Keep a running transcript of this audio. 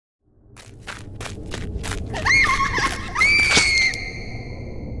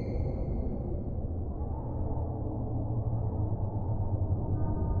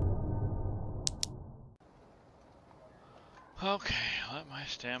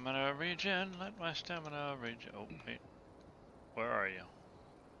stamina regen, let my stamina regen. Oh, wait. Where are you?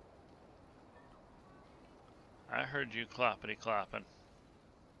 I heard you cloppity clopping.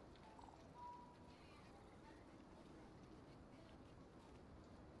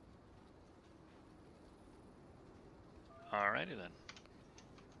 Alrighty then.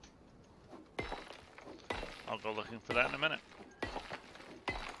 I'll go looking for that in a minute.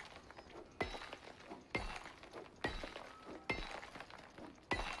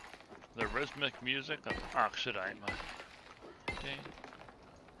 The rhythmic music of Oxidite. Ding,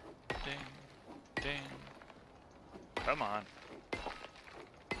 ding, ding. Come on.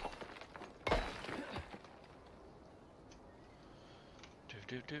 Do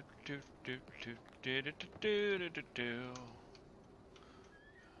do do do do do do do do do do do.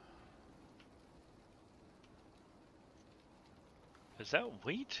 Is that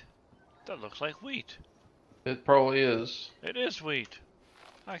wheat? That looks like wheat. It probably is. It is wheat.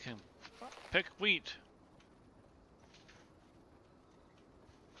 I can pick wheat.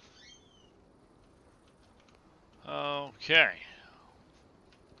 Okay.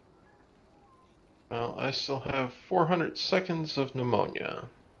 Well, I still have 400 seconds of pneumonia.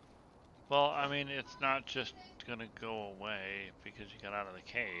 Well, I mean, it's not just gonna go away because you got out of the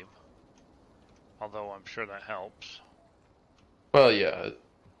cave. Although I'm sure that helps. Well, yeah.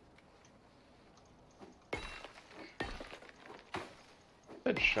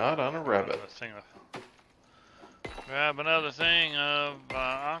 Headshot on a rabbit. Grab another thing of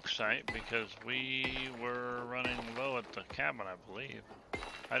oxite because we were running low at the cabin, I believe.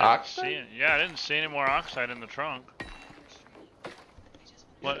 I didn't see it. Yeah, I didn't see any more oxide in the trunk.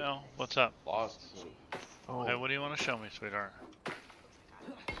 What? Oh, what's up? Lots of. Oh. Okay, what do you want to show me, sweetheart?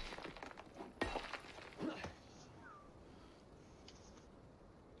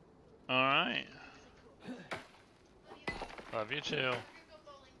 Alright. Love you too.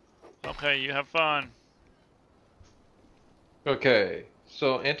 Okay, you have fun. Okay,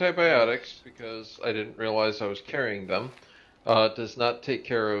 so antibiotics, because I didn't realize I was carrying them, does not take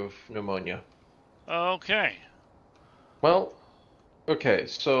care of pneumonia. Okay. Well, okay,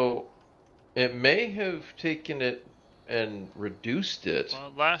 so it may have taken it and reduced it.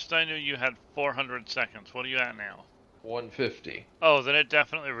 Well, last I knew you had 400 seconds. What are you at now? 150. Oh, then it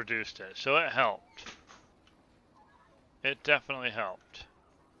definitely reduced it. So it helped. It definitely helped.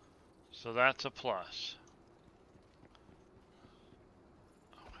 So that's a plus.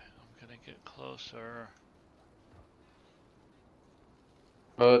 Okay, I'm gonna get closer.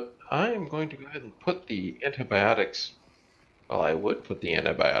 But I am going to go ahead and put the antibiotics. Well, I would put the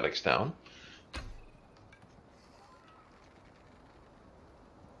antibiotics down.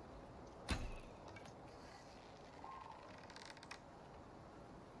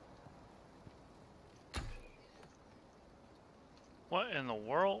 What in the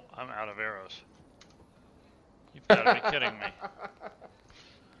world? I'm out of arrows. You've got to be kidding me.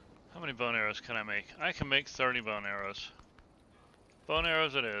 How many bone arrows can I make? I can make 30 bone arrows. Bone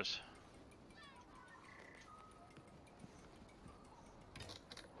arrows it is.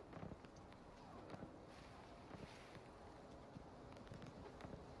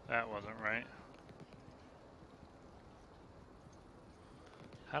 That wasn't right.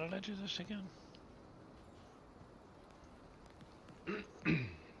 How did I do this again?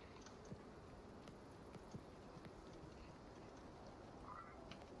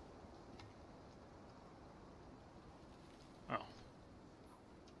 Oh.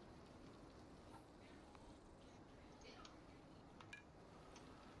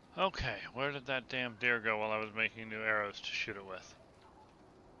 Okay, where did that damn deer go while I was making new arrows to shoot it with?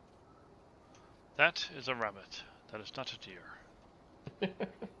 That is a rabbit. That is not a deer.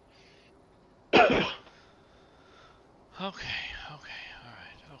 Okay,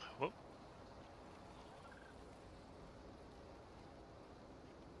 alright, okay, whoop.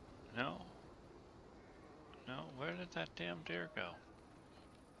 No. No, where did that damn deer go?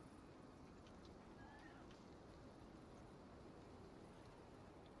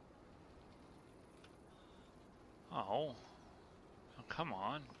 Oh. Oh, come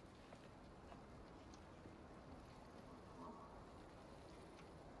on.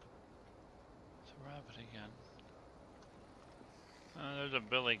 It's a rabbit again. There's a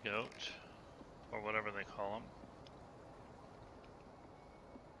billy goat. Or whatever they call them.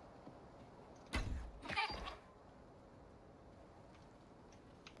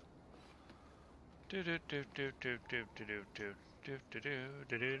 Do do do do do do do do do do do do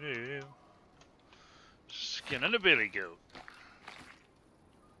do do do. Skinning a billy goat.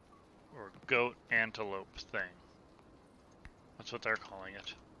 Or goat antelope thing. That's what they're calling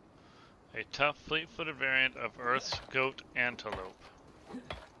it. A tough, fleet-footed variant of Earth's goat antelope.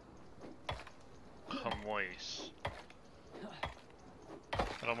 Chamois.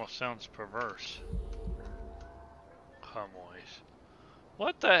 It almost sounds perverse. Chamois.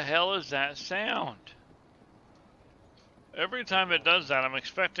 What the hell is that sound? Every time it does that, I'm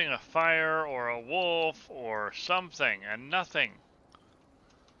expecting a fire or a wolf or something, and nothing.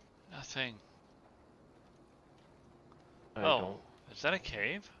 Nothing. I Oh, don't. is that a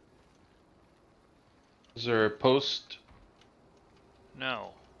cave? Is there a post?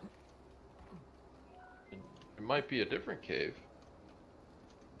 No. It might be a different cave.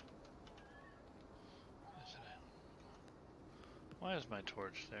 Is it Why is my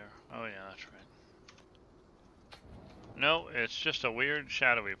torch there? Oh yeah, that's right. No, it's just a weird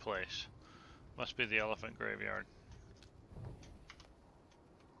shadowy place. Must be the elephant graveyard.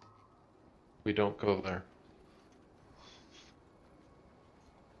 We don't go there.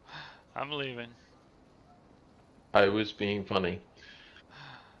 I'm leaving. I was being funny.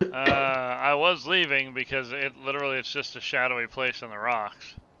 I was leaving because it's just a shadowy place in the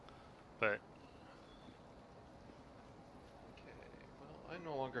rocks. But Okay, well, I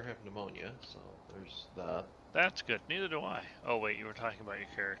no longer have pneumonia, so there's that. that's good. Neither do I. Oh wait, you were talking about your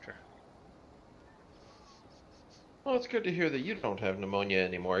character. Well, it's good to hear that you don't have pneumonia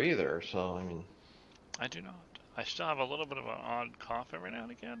anymore either, so, I mean... I do not. I still have a little bit of an odd cough every now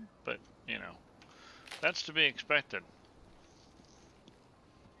and again, but, you know, that's to be expected.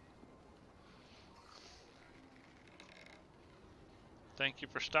 Thank you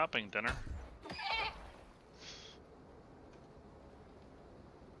for stopping, dinner.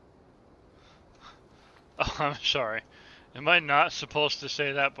 Oh, I'm sorry. Am I not supposed to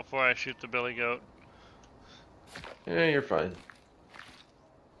say that before I shoot the billy goat? Yeah, you're fine.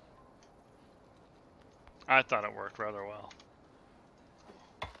 I thought it worked rather well.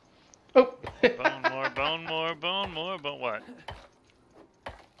 Oh! Bone more, bone more, bone more, but what?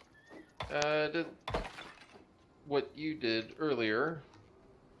 Did what you did earlier.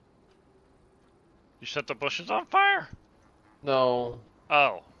 You set the bushes on fire? No.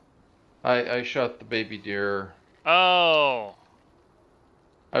 Oh. I shot the baby deer. Oh.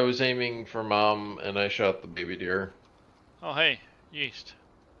 I was aiming for Mom, and I shot the baby deer. Oh, hey, yeast.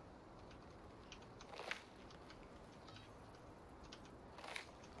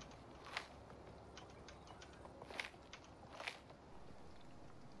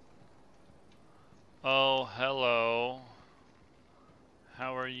 Oh, hello.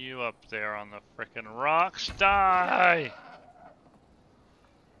 How are you up there on the frickin' rocks? Die!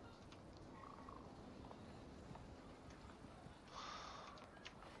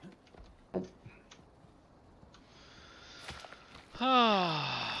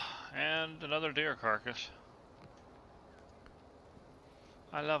 And another deer carcass.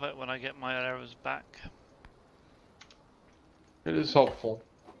 I love it when I get my arrows back. It is helpful.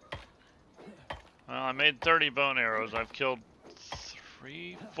 Well, I made 30 bone arrows. I've killed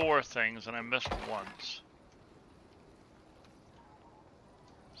 4 things and I missed once.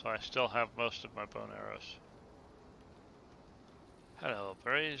 So I still have most of my bone arrows. Hello,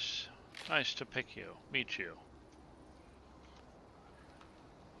 berries. Nice to meet you.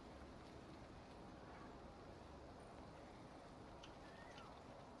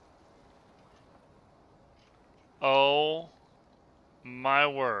 Oh my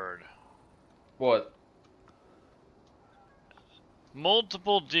word. What?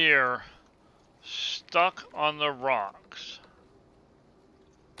 Multiple deer stuck on the rocks.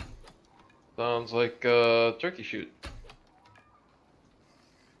 Sounds like a turkey shoot.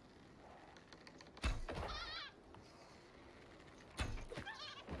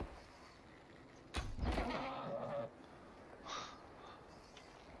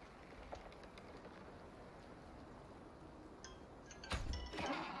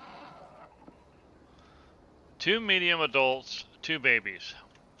 Two medium adults, 2 babies.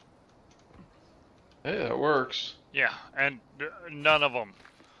 Hey, that works. Yeah, and none of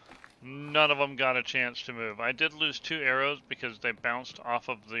them got a chance to move. I did lose 2 arrows because they bounced off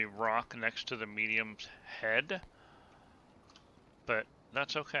of the rock next to the medium's head. But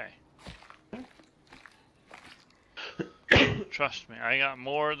that's okay. Trust me, I got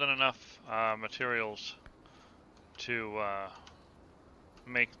more than enough materials to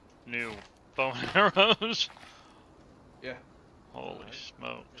make new bone arrows. Yeah. Holy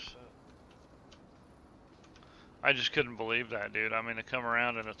smokes. I just couldn't believe that, dude. I mean, to come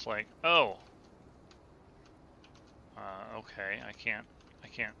around and it's like, oh. Okay, I can't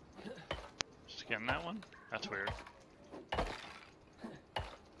skin that one? That's weird. Okay,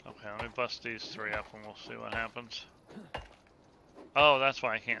 let me bust these 3 up and we'll see what happens. Oh, that's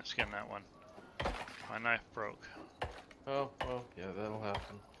why I can't skin that one. My knife broke. Oh, well, yeah, that'll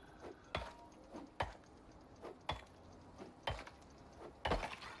happen.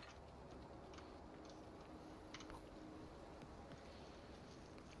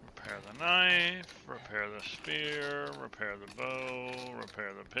 Repair the knife, repair the spear, repair the bow,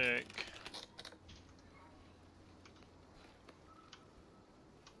 repair the pick.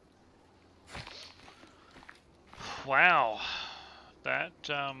 Wow. That,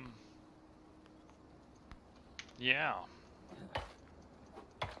 yeah.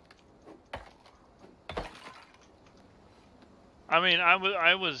 I mean,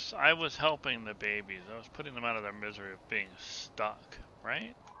 I was helping the babies. I was putting them out of their misery of being stuck,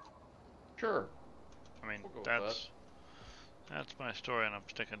 right? Sure. I mean, We'll go with that. that's my story, and I'm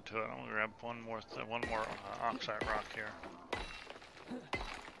sticking to it. I'm gonna grab one more oxide rock here.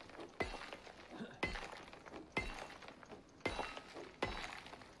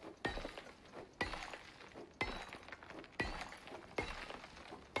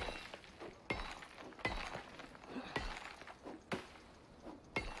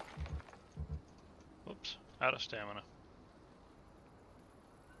 Oops, out of stamina.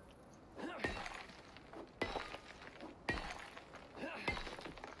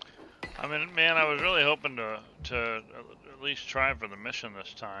 I mean, man, I was really hoping to at least try for the mission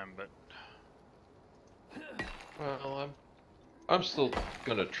this time, but Well, I'm still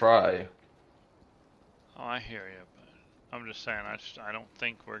gonna try. oh, I hear you. But I'm just saying, I don't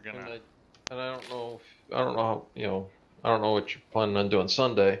think we're gonna. And I don't know. I don't know how. I don't know what you're planning on doing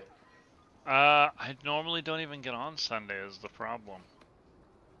Sunday. I normally don't even get on Sunday is the problem.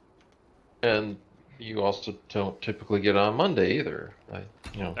 And you also don't typically get on Monday either. That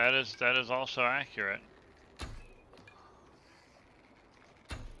is also accurate.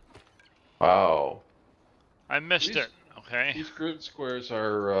 Wow. I missed it. Okay. These grid squares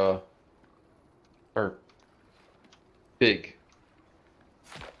are big.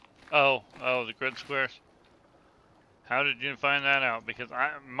 Oh, the grid squares. How did you find that out? Because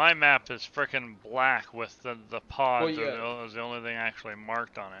my map is frickin' black with the pods. Well, yeah. Is the only thing actually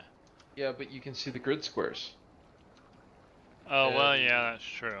marked on it. Yeah, but you can see the grid squares. Oh, well, yeah, that's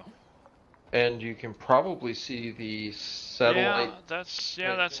true. And you can probably see the satellite.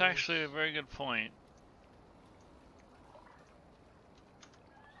 Yeah, that's actually a very good point.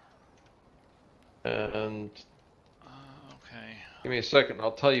 And okay. give me a second.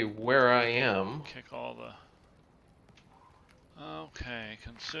 I'll tell you where I am. Kick all the. Okay,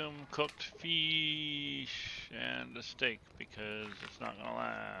 consume cooked fish and a steak because it's not gonna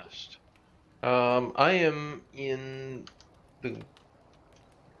last. I am in the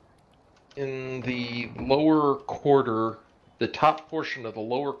lower quarter, the top portion of the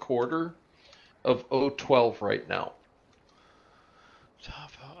lower quarter of O12 right now.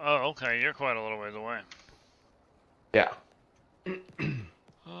 Oh, okay, you're quite a little ways away. Yeah.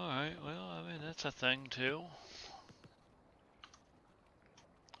 Alright, well, I mean, that's a thing, too.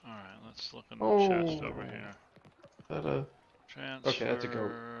 Alright, let's look in the chest over here. Is that a... Transfer, okay, that's a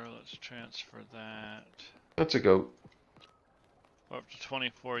goat. Let's transfer that. That's a goat. Up to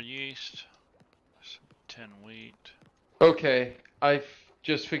 24 yeast. 10 wheat. Okay, I've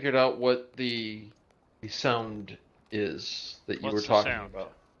just figured out what the sound is that you were talking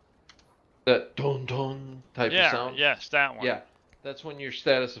about. That dun dun type of sound? Yes, that one. Yeah, that's when your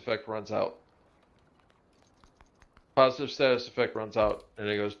status effect runs out. Positive status effect runs out, and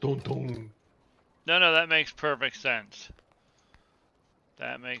it goes dun dun. No, that makes perfect sense.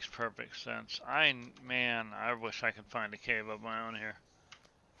 That makes perfect sense. Man, I wish I could find a cave of my own here.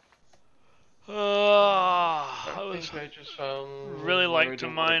 I just found really like to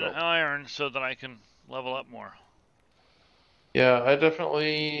mine iron so that I can level up more. Yeah, I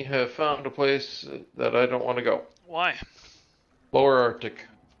definitely have found a place that I don't want to go. Why? Lower Arctic.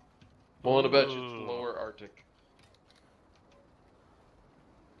 Willing to bet you it's the lower Arctic.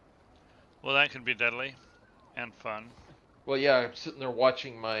 Well, that could be deadly and fun. Well, yeah, I'm sitting there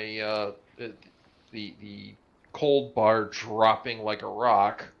watching my the cold bar dropping like a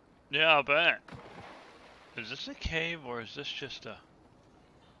rock. Yeah, I'll bet. Is this a cave or is this just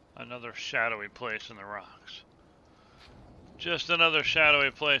another shadowy place in the rocks? Just another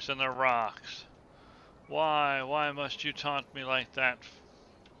shadowy place in the rocks. Why? Why must you taunt me like that?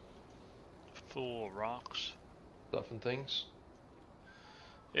 Fool rocks. Stuff and things.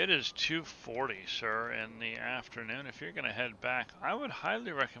 It is 2:40, sir, in the afternoon. If you're going to head back, I would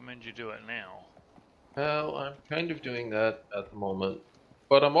highly recommend you do it now. Well, I'm kind of doing that at the moment.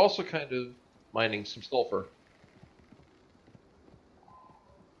 But I'm also kind of mining some sulfur.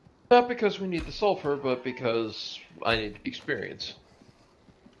 Not because we need the sulfur, but because I need the experience.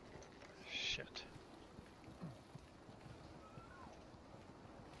 Shit.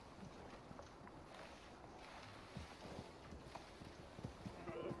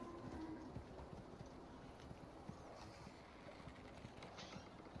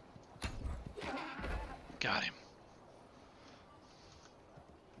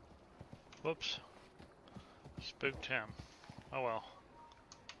 Whoops. Spooked him. Oh well.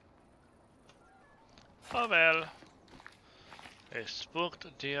 Oh well. A spooked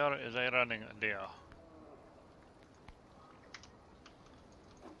deer is a running deer.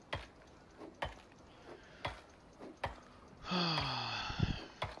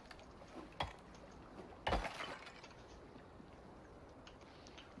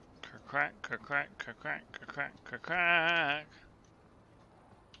 Crack, crack, crack, crack, crack.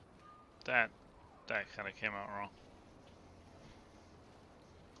 That kind of came out wrong.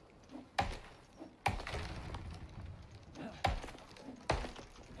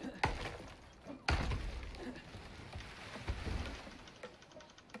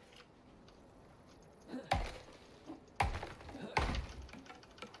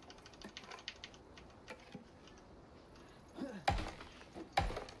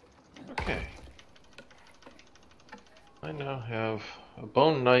 Okay. I now have a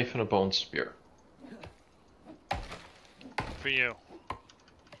bone knife and a bone spear. For you.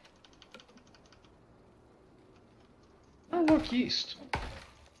 Oh, look, yeast.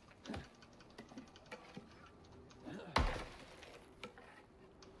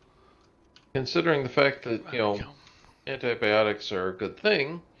 Considering the fact that, you know, antibiotics are a good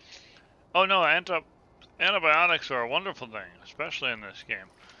thing. Oh no, antibiotics are a wonderful thing, especially in this game.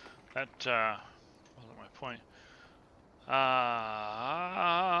 That wasn't my point. I'm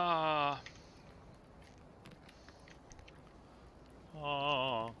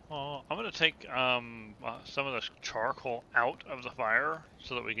gonna take some of this charcoal out of the fire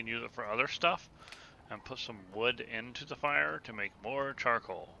so that we can use it for other stuff, and put some wood into the fire to make more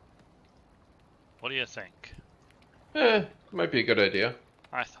charcoal. What do you think? Might be a good idea.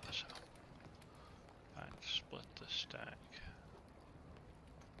 I thought so. Alright, split the stack.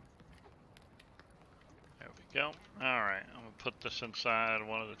 There we go. Alright, I'm gonna put this inside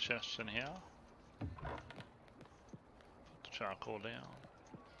one of the chests in here. Put the charcoal down.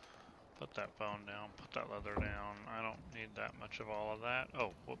 Put that bone down. Put that leather down. I don't need that much of all of that.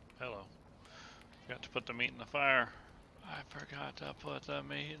 Oh, whoop, hello. Forgot to put the meat in the fire. I forgot to put the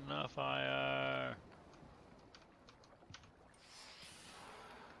meat in the fire.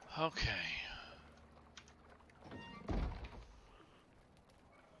 Okay.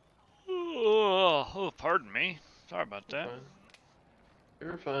 Oh, pardon me. Sorry about that. Fine.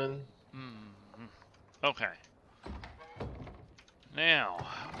 You're fine. Okay. Now,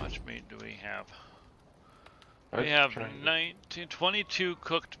 how much meat do we have? We have 22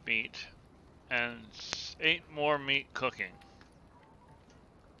 cooked meat and 8 more meat cooking.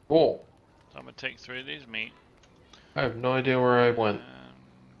 Cool. So I'm gonna take 3 of these meat. I have no idea where I went.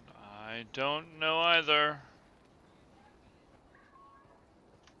 I don't know either.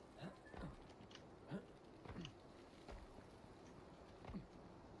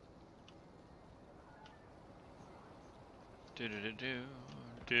 I need to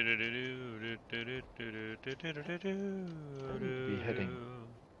be heading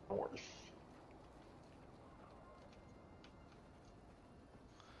north.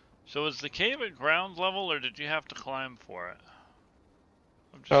 So is the cave at ground level, or did you have to climb for it?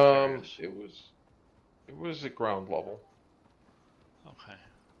 I'm just curious. It was at ground level. Okay.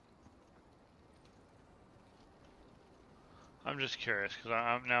 I'm just curious because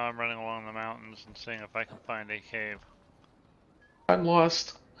I'm running along the mountains and seeing if I can find a cave. I'm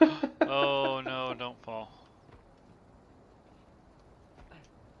lost. Oh no! Don't fall.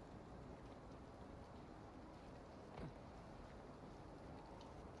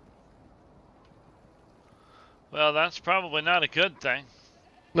 Well, that's probably not a good thing.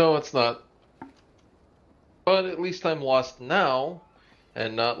 No, it's not. But at least I'm lost now,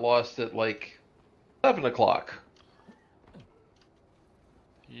 and not lost at like 7 o'clock.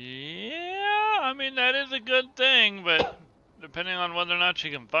 Yeah, I mean that is a good thing, but depending on whether or not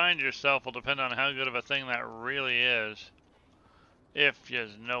you can find yourself will depend on how good of a thing that really is. If you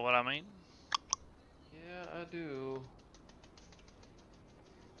know what I mean. Yeah, I do.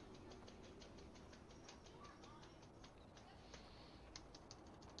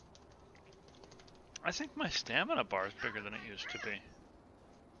 I think my stamina bar is bigger than it used to be.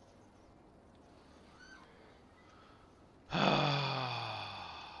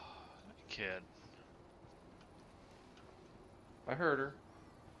 Kid. I heard her.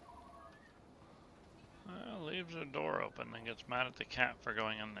 Well, leaves the door open and gets mad at the cat for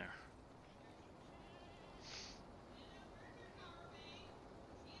going in there.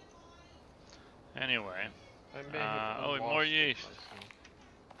 Anyway. Oh, more yeast.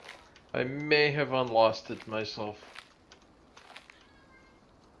 I may have unlost it myself.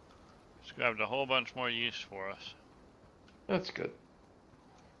 Just grabbed a whole bunch more yeast for us. That's good.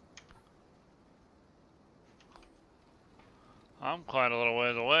 I'm quite a little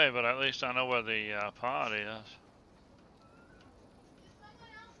ways away, but at least I know where the pod is.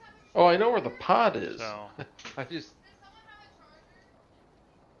 Oh, I know where the pod is. So.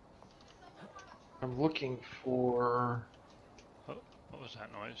 I'm looking for... Oh, what was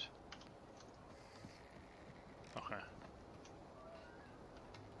that noise? Okay.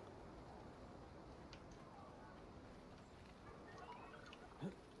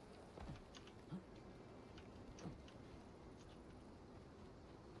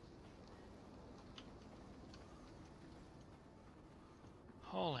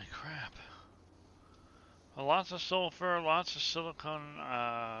 Holy crap. Well, lots of sulfur, lots of silicon.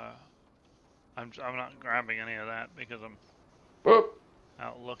 I'm not grabbing any of that because I'm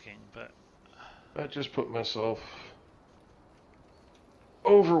out looking, but I just put myself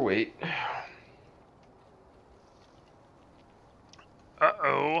overweight.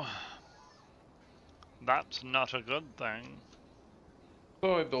 uh-oh. That's not a good thing.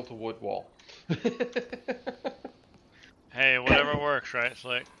 So I built a wood wall. Hey, whatever works, right,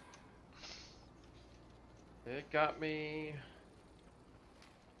 Slick? It got me.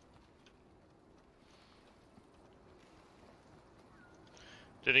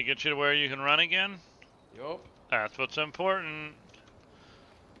 Did he get you to where you can run again? Yup. That's what's important.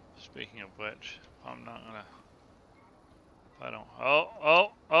 Speaking of which, I'm not gonna... I don't...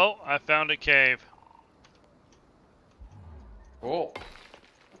 Oh, I found a cave. Cool.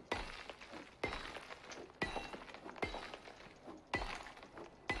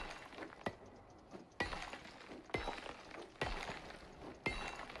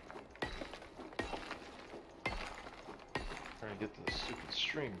 Trying to get to the stupid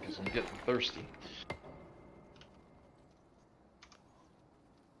stream because I'm getting thirsty.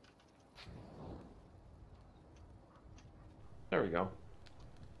 There we go.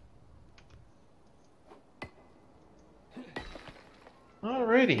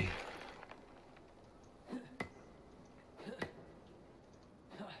 Alrighty.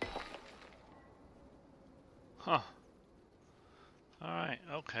 Huh. Alright,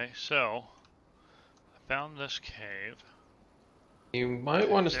 okay, so I found this cave. You might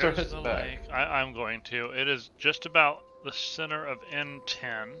want to start heading back. Lake. I'm going to. It is just about the center of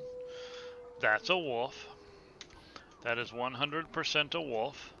N10. That's a wolf. That is 100% a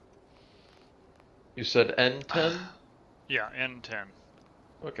wolf. You said N10? Yeah, N10.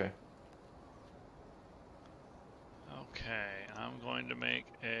 Okay. Okay, I'm going to make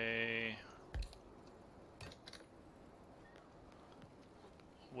a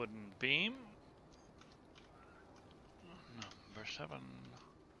wooden beam. Number 7.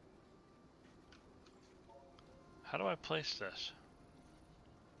 How do I place this?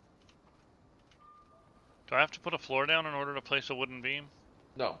 Do I have to put a floor down in order to place a wooden beam?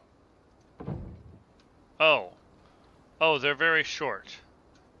 No. Oh. Oh, they're very short.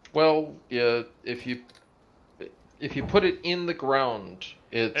 Well, yeah, if you put it in the ground,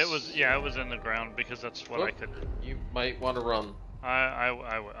 it's... It was in the ground because that's what I could... You might want to run. I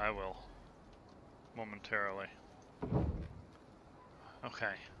will. Momentarily.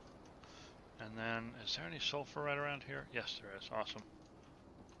 Okay. And then, is there any sulfur right around here? Yes, there is. Awesome.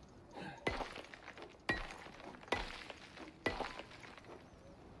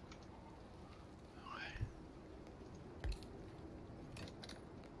 Okay.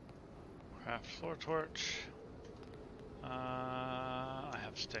 Craft floor torch. I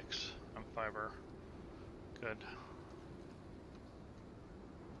have sticks. I'm fiber. Good.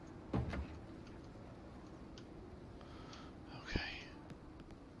 Okay.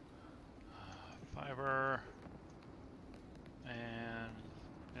 Fiber. And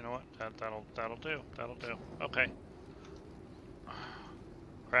you know what? That'll do. That'll do. Okay.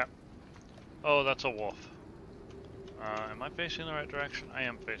 Crap. Oh, that's a wolf. Am I facing the right direction? I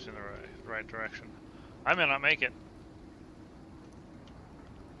am facing the right direction. I may not make it.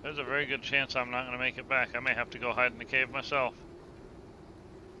 There's a very good chance I'm not going to make it back. I may have to go hide in the cave myself.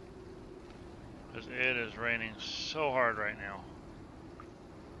 Because it is raining so hard right now.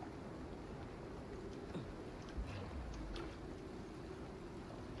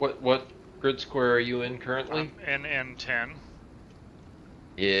 What grid square are you in currently? I'm in N10.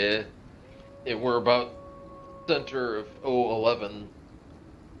 Yeah. We're about center of 011.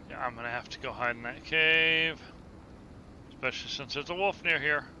 Yeah, I'm going to have to go hide in that cave. Especially since there's a wolf near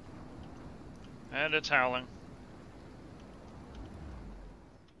here. And it's howling.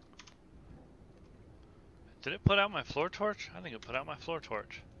 Did it put out my floor torch? I think it put out my floor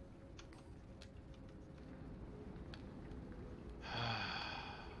torch.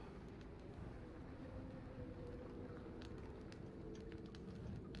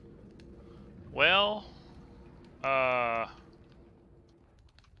 Well,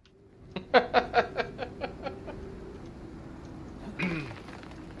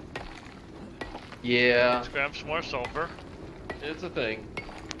 Yeah. Let's grab some more sulfur. It's a thing.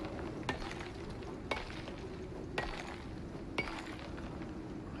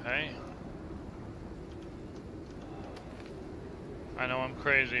 Okay. I know I'm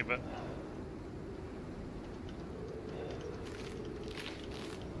crazy, but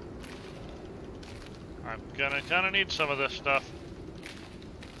I'm gonna need some of this stuff.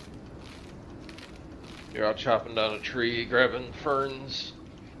 You're out chopping down a tree, grabbing ferns.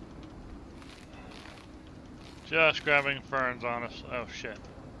 Just grabbing ferns on us. Oh shit.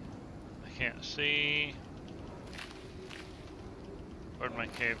 I can't see. Where'd my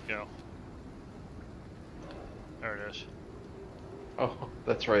cave go? There it is. Oh,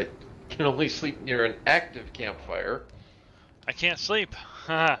 that's right. You can only sleep near an active campfire. I can't sleep.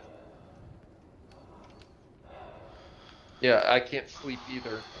 Haha. Yeah, I can't sleep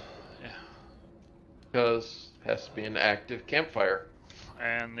either. Yeah. Because it has to be an active campfire.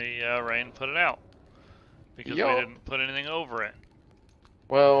 And the rain put it out. Because we Yup. didn't put anything over it.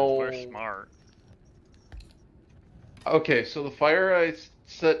 Well, Because we're smart. okay, so the fire I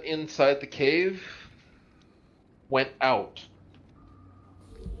set inside the cave went out.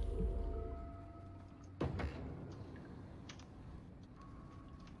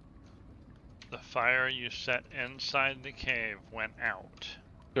 The fire you set inside the cave went out.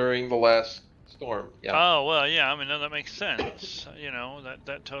 During the last storm. Yeah. Oh, well, yeah, I mean, no, that makes sense. You know,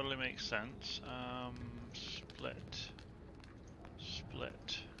 that totally makes sense. Split.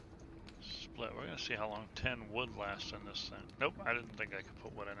 Split. Split. We're going to see how long 10 wood lasts in this thing. Nope, I didn't think I could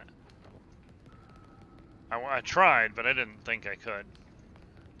put wood in it. I tried, but I didn't think I could.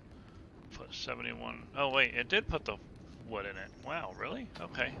 Put 71. Oh, wait, it did put the wood in it. Wow, really?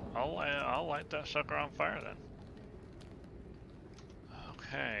 Okay, I'll light that sucker on fire then.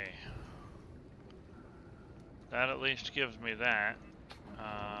 Okay. That at least gives me that.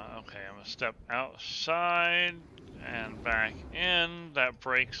 Okay, I'm gonna step outside and back in. That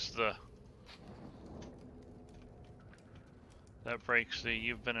breaks the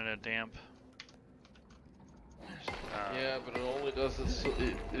you've been in a damp. Yeah, but it only does this.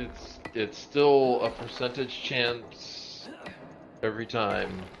 It's still a percentage chance every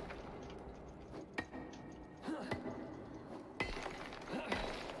time.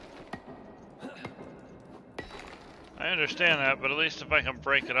 I understand that, but at least if I can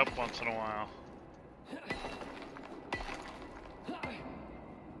break it up once in a while.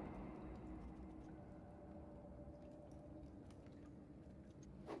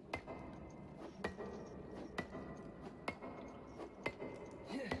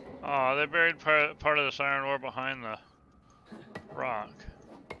 Oh, they buried part of this iron ore behind the rock.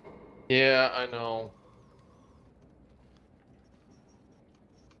 Yeah, I know.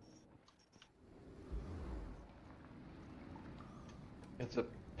 It's a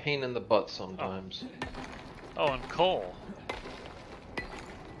pain in the butt sometimes. Oh, and coal.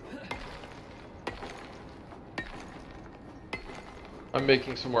 I'm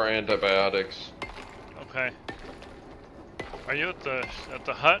making some more antibiotics. Okay. Are you at the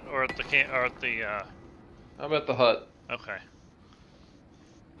hut or at the I'm at the hut. Okay.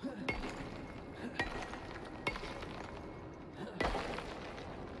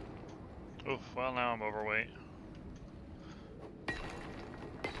 Oof, well now I'm overweight.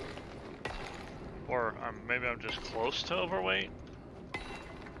 Or maybe I'm just close to overweight?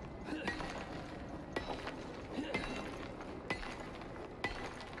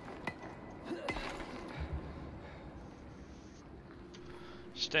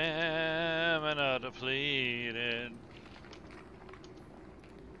 Stamina depleted.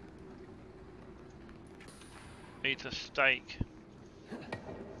 Ate a steak.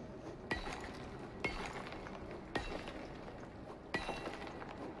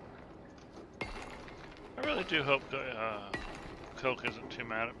 I really do hope Coke isn't too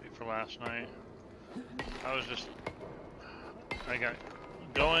mad at me for last night. I got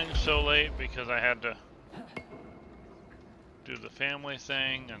going so late because I had to do the family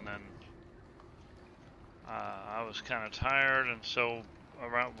thing, and then I was kind of tired, and so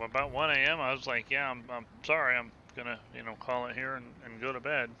around about 1 a.m. I was like, yeah, I'm sorry, I'm gonna call it here and go to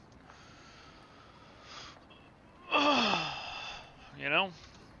bed. You know?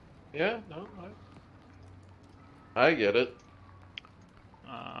 Yeah, no, I get it.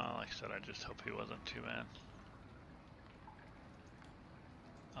 Like I said, I just hope he wasn't too mad.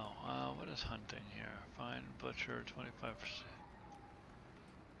 Oh, what is hunting here? Find butcher 25%.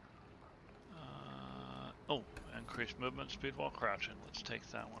 Oh, increased movement speed while crouching. Let's take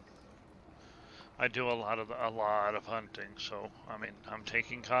that one. I do a lot of hunting, so I mean, I'm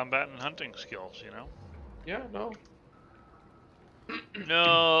taking combat and hunting skills, you know. Yeah, no.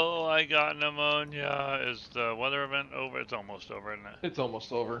 No, I got pneumonia. Is the weather event over? It's almost over, isn't it? It's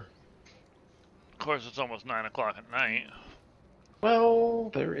almost over. Of course, it's almost 9 o'clock at night. Well,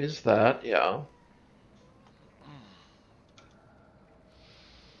 there is that, yeah.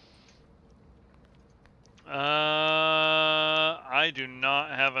 I do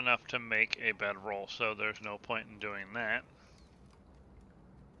not have enough to make a bedroll, so there's no point in doing that.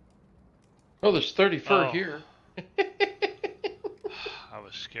 Oh, there's 30 fur Oh. here. I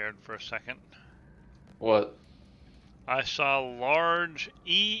was scared for a second. What? I saw large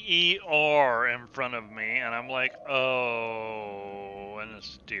EER in front of me, and I'm like, oh, and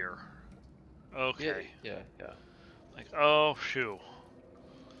it's deer. Okay. Yeah. Like, oh, shoo.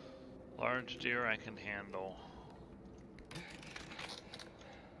 Large deer I can handle.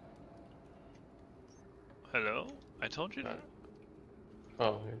 Hello? I told you to.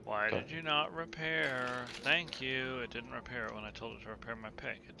 Oh. Why did you not repair? Thank you. It didn't repair it when I told it to repair my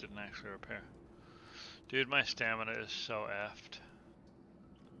pick. It didn't actually repair. Dude, my stamina is so effed.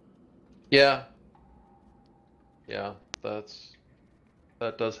 Yeah. Yeah, that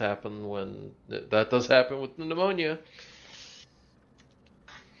does happen with the pneumonia.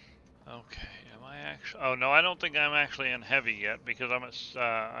 Okay, am I actually? Oh no, I don't think I'm actually in heavy yet because I'm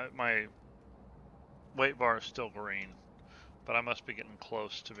at my weight bar is still green, but I must be getting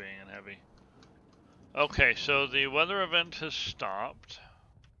close to being in heavy. Okay, so the weather event has stopped.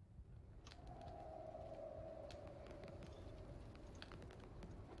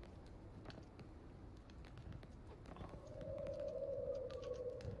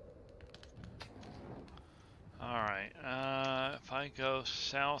 Alright, if I go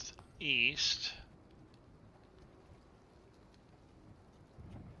southeast,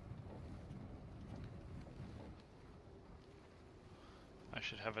 I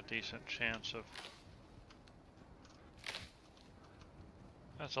should have a decent chance of...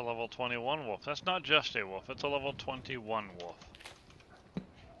 That's a level 21 wolf. That's not just a wolf, it's a level 21 wolf.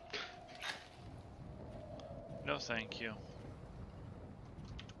 No thank you.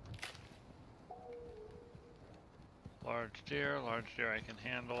 Large deer I can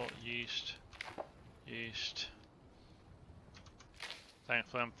handle. Yeast.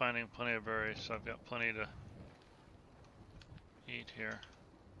 Thankfully I'm finding plenty of berries, so I've got plenty to eat here.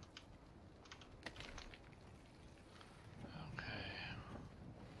 Okay.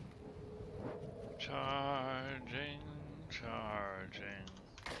 Charging.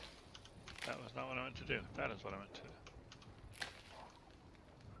 That was not what I meant to do. That is what I meant to do.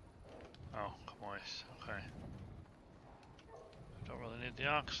 Oh, moist. Okay. Don't really need the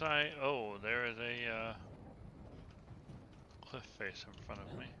oxide. Oh, there is a cliff face in front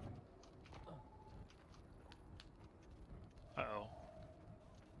of me. Uh-oh.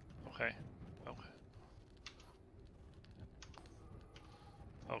 Okay.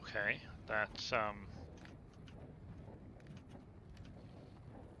 Okay, that's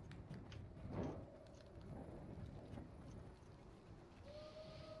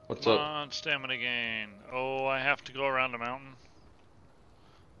What's come up? on, stamina gain. Oh, I have to go around the mountain.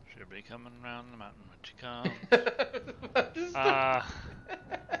 Should be coming around the mountain when she comes.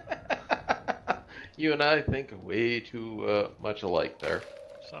 You and I think way too much alike there.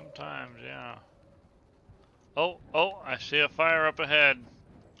 Sometimes, yeah. Oh, I see a fire up ahead.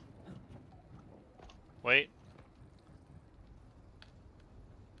 Wait.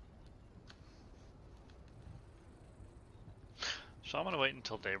 So I'm gonna wait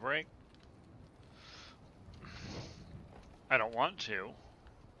until daybreak. I don't want to,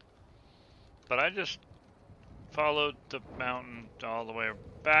 but I just followed the mountain all the way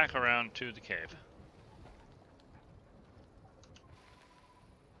back around to the cave.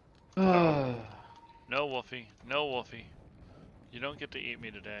 No, Wolfie. No, Wolfie. You don't get to eat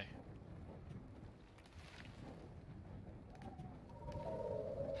me today.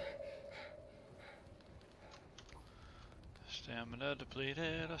 Stamina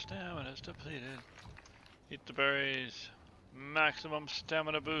depleted. Our stamina's depleted. Eat the berries. Maximum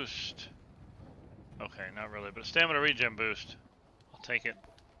stamina boost. Okay, not really, but stamina regen boost. I'll take it.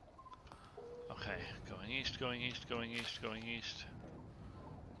 Okay, going east, going east, going east, going east.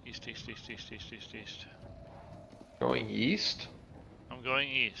 East. Going east? I'm going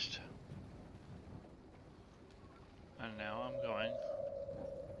east. And now I'm going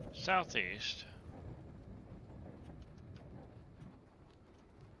southeast.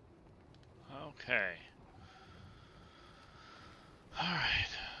 Okay.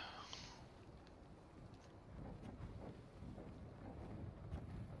 Alright.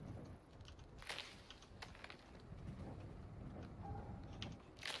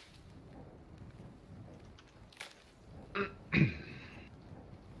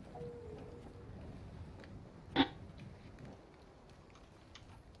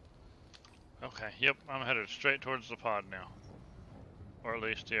 Okay, yep, I'm headed straight towards the pod now. Or at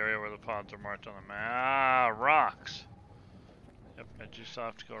least the area where the pods are marked on the map. Ah, rocks! Yep, I just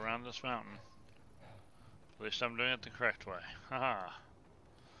have to go around this mountain. At least I'm doing it the correct way. Haha.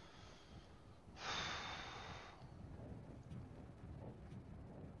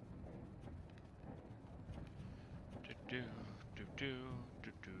 Do do do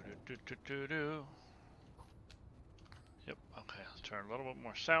do do do do do do. Yep, okay, let's turn a little bit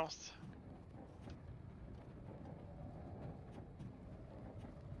more south.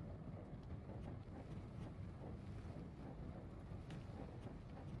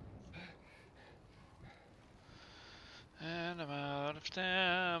 And I'm out of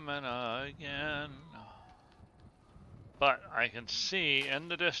stamina again. But I can see in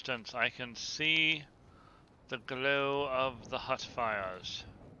the distance, I can see the glow of the hut fires.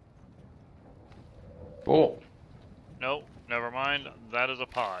 Oh. Nope, never mind. That is a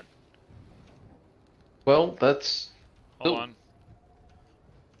pod. Well, that's... Hold on.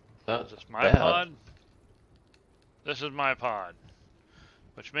 Not Is this my bad. pod? This is my pod.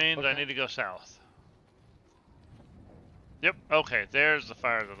 Which means Okay. I need to go south. Yep, okay, there's the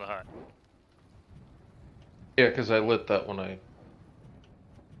fires of the hut. Yeah, because I lit that when I...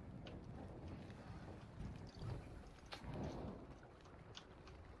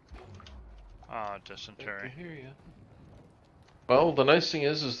 Ah, dysentery. I hear you. Well, the nice thing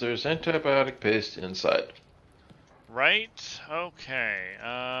is there's antibiotic paste inside. Right? Okay.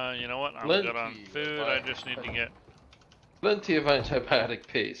 You know what? I'm good on food. I just need to get... Plenty of antibiotic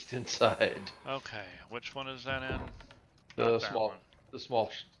paste inside. Okay, which one is that in? The small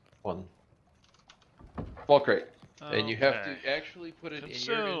one. Small crate. Okay. And you have to actually put it in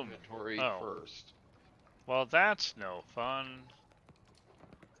your inventory first. Well, that's no fun.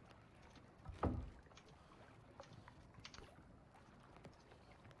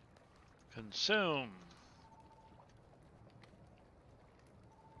 Consume.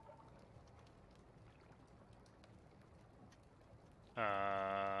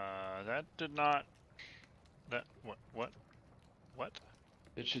 That did not... That... What?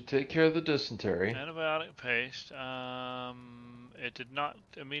 It should take care of the dysentery. Antibiotic paste. It did not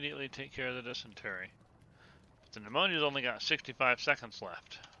immediately take care of the dysentery. The pneumonia's only got 65 seconds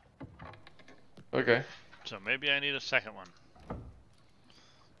left. Okay. So maybe I need a second one.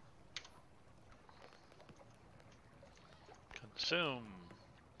 Consume.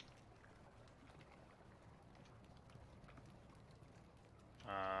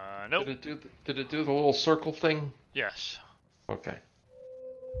 Nope. Did it do the little circle thing? Yes. Okay.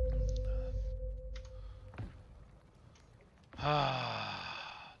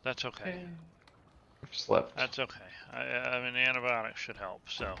 That's okay. I've slept. That's okay. I mean, the antibiotics should help,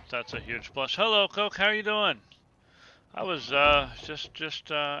 so that's a huge plus. Hello, Coke. How are you doing? I was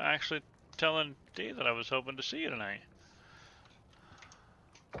just actually telling Dee that I was hoping to see you tonight.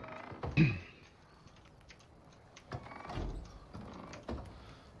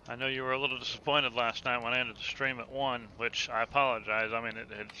 I know you were a little disappointed last night when I ended the stream at 1, which I apologize. I mean, it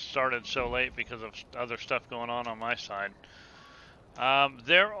had started so late because of other stuff going on my side.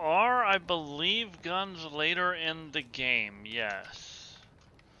 There are, I believe, guns later in the game, yes.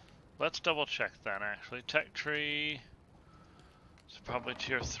 Let's double check that, actually. Tech tree, it's probably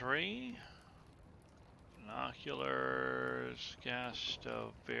tier 3. Binoculars, gas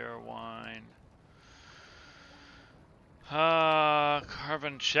stove, beer, wine.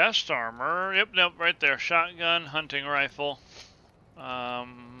 Carbon chest armor. Yep, nope, right there. Shotgun, hunting rifle.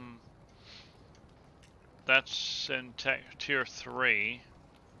 That's in tier 3.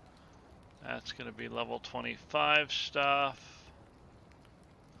 That's going to be level 25 stuff.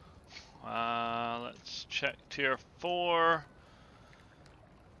 Let's check tier 4.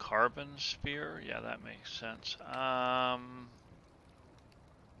 Carbon spear. Yeah, that makes sense.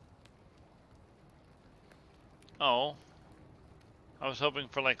 Oh. I was hoping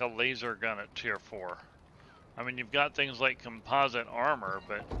for like a laser gun at tier 4. I mean, you've got things like composite armor,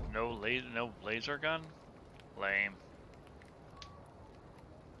 but no laser gun? Lame.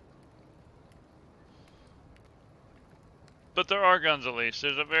 But there are guns at least.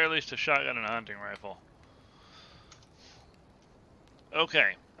 There's at very least a shotgun and a hunting rifle.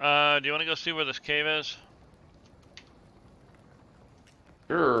 Okay. Do you want to go see where this cave is?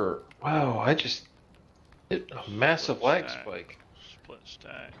 Sure. Wow, I just hit a massive lag spike. Split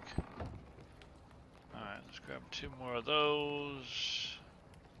stack. Alright, let's grab 2 more of those.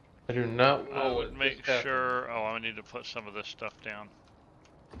 I do not know. I would make sure... Oh, I need to put some of this stuff down.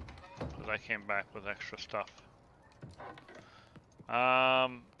 Because I came back with extra stuff. I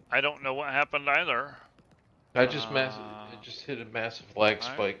don't know what happened either. I just hit a massive lag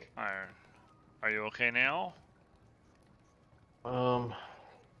spike. Iron. Are you okay now?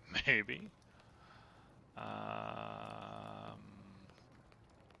 Maybe. I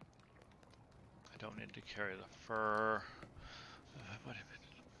don't need to carry the fur. What if it...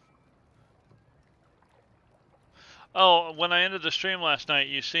 Oh, when I ended the stream last night,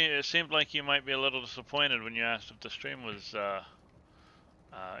 it seemed like you might be a little disappointed when you asked if the stream was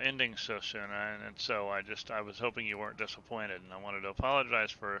ending so soon, and so I was hoping you weren't disappointed, and I wanted to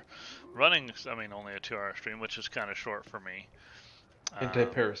apologize for running, I mean, only a 2-hour stream, which is kind of short for me.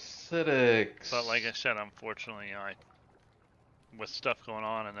 Anti-parasitics. But like I said, unfortunately, with stuff going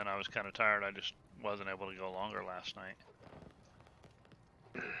on, and then I was kind of tired, I just wasn't able to go longer last night.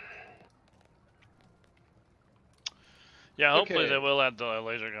 Yeah, hopefully they will add the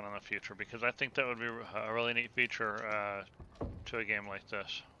laser gun in the future, because I think that would be a really neat feature to a game like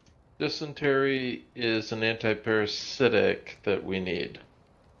this. Dysentery is an anti-parasitic that we need.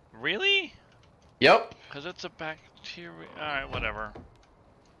 Really? Yep. Because it's a bacteria. Alright, whatever.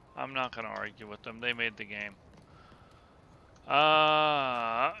 I'm not going to argue with them. They made the game.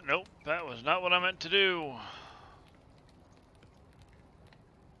 Nope. That was not what I meant to do.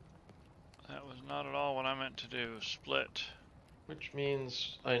 That was not at all what I meant to do. Split. Which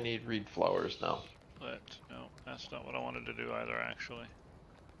means I need reed flowers now. Split. No, that's not what I wanted to do either, actually.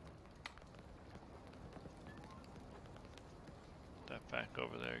 Get that back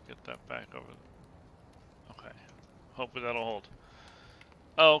over there. Get that back over there. Okay. Hopefully that'll hold.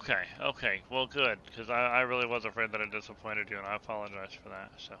 Oh, okay. Okay. Well, good. Because I really was afraid that I disappointed you, and I apologize for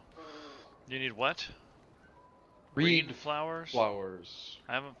that. So, you need what? Reed flowers? Flowers.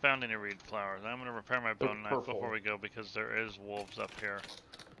 I haven't found any reed flowers. I'm going to repair my bone knife before we go, because there is wolves up here.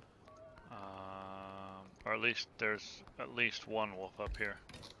 Or at least there's at least one wolf up here.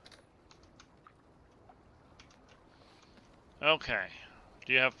 Okay.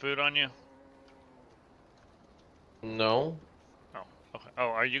 Do you have food on you? No. Oh, okay. Oh,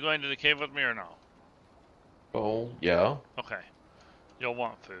 are you going to the cave with me or no? Oh, yeah. Okay. You'll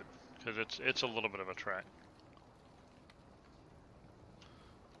want food, because it's a little bit of a trek.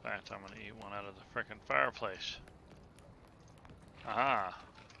 In fact, I'm going to eat one out of the frickin' fireplace. Aha.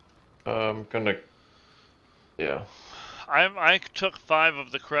 I'm gonna... Yeah. I took 5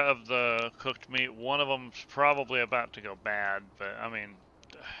 of the cooked meat. One of them's probably about to go bad, but I mean,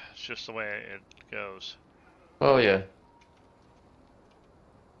 it's just the way it goes. Oh, yeah.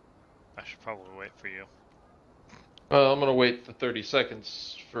 I should probably wait for you. I'm gonna wait the 30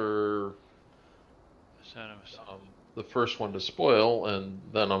 seconds for the first one to spoil, and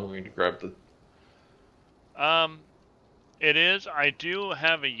then I'm going to grab the... It is. I do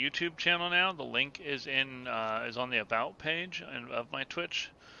have a YouTube channel now. The link is is on the About page of my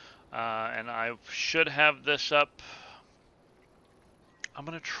Twitch, and I should have this up. I'm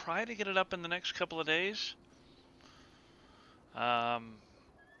gonna try to get it up in the next couple of days. I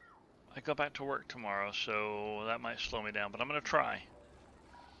go back to work tomorrow, so that might slow me down, but I'm gonna try.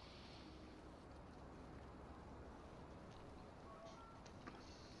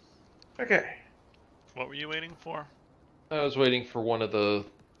 Okay. What were you waiting for? I was waiting for one of the...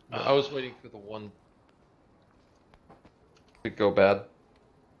 I was waiting for the one to go bad,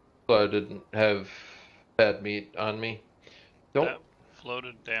 so I didn't have bad meat on me. Don't... That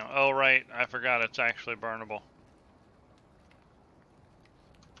floated down. Oh, right. I forgot it's actually burnable.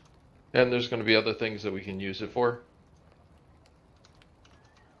 And there's going to be other things that we can use it for.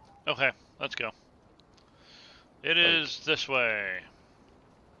 Okay, let's go. It is this way.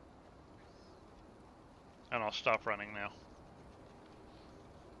 And I'll stop running now.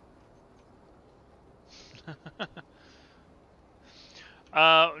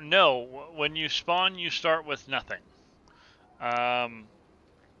 No, when you spawn, you start with nothing. And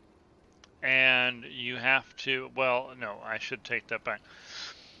you have to, well, no, I should take that back.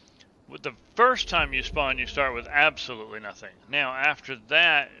 With the first time you spawn, you start with absolutely nothing. Now, after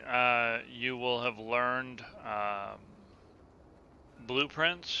that, you will have learned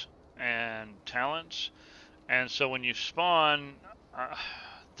blueprints and talents. And so when you spawn,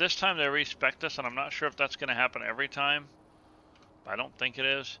 this time they respect us, and I'm not sure if that's going to happen every time. I don't think it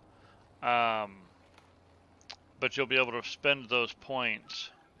is. But you'll be able to spend those points.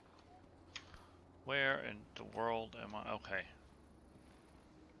 Where in the world am I? Okay.